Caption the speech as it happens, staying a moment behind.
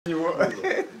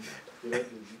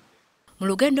Mu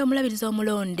lugendo omulabirizi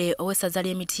omulonde ow'essaza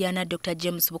ly'e Mityana Dr.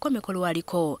 James Bukomeko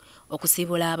lwaliko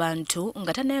okusiibula abantu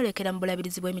nga tannayolekera mu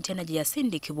bulabirizi bw'e Mityana gye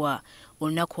yasindikibwa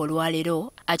olunaku olwaleero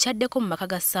akyaddeko mu maka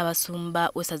ga Ssaabasumba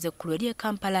w'essaza ekkulu erye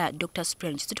Kampala Dr.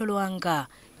 Cyprian Kizito Lwanga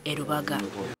e Lubaga.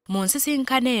 Mu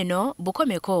nsisinkano eno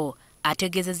Bukomeko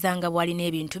ategeezezza nga bw'alina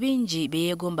ebintu bingi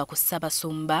bye yegomba ku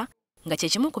Ssaabasumba nga kye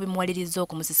kimu ku bimuwaliriza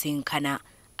okumusisinkana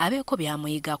abeeko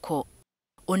by'amuyigako.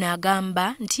 Ono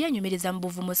agamba nti yanyumiriza mu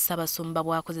buvumu Ssaabasumba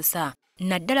bw'akozesa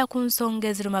naddala ku nsonga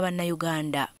eziruma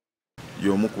bannayuganda.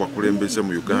 Y'omu ku bakulembeze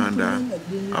mu Uganda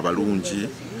abalungi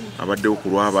abaddewo ku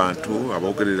lw'abantu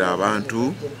aboogerera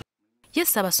abantu. Ye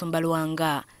Ssaabasumba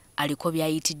Lwanga aliko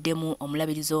by'ayitiddemu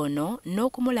omulabirizi ono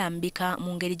n'okumulambika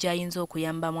mu ngeri gy'ayinza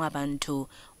okuyambamu abantu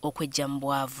okweggya mu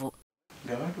bwavu.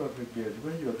 Ng'abantu bakwejjera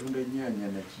tibangi batunda ennyaanya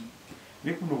naki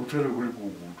ne kuno obutale buli ku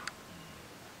buntu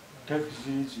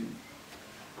takisi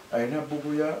ayina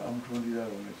bubuya amutundira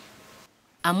abonaki.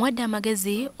 Amuwadde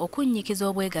amagezi okunnyikiza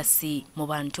obwegassi mu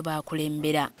bantu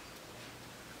b'akulembera.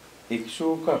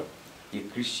 Ekisooka ye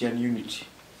Christian unity.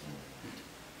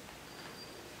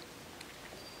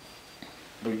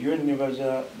 Bulijjo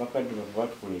nebaza bakadde bafe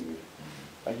batukulembera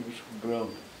Archbishop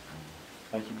Brown,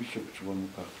 Archbishop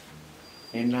Kiwanuka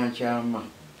ne Nankyama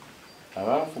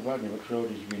abaafuba ne batulawo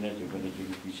ekibiina ky'Uganda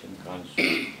Christian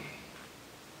Council.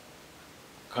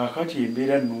 Kaakati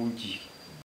embeera nnungi.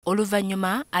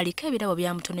 Oluvannyuma aliko ebirabo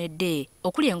byamutonedde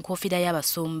okuli enkofiira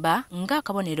y'abasumba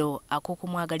ng'akabonero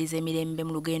ak'okumwagaliza emirembe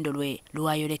mu lugendo lwe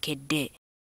lwayolekedde.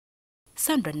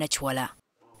 Sandra Nakiwala,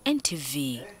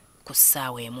 NTV ku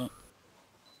ssaawa emu.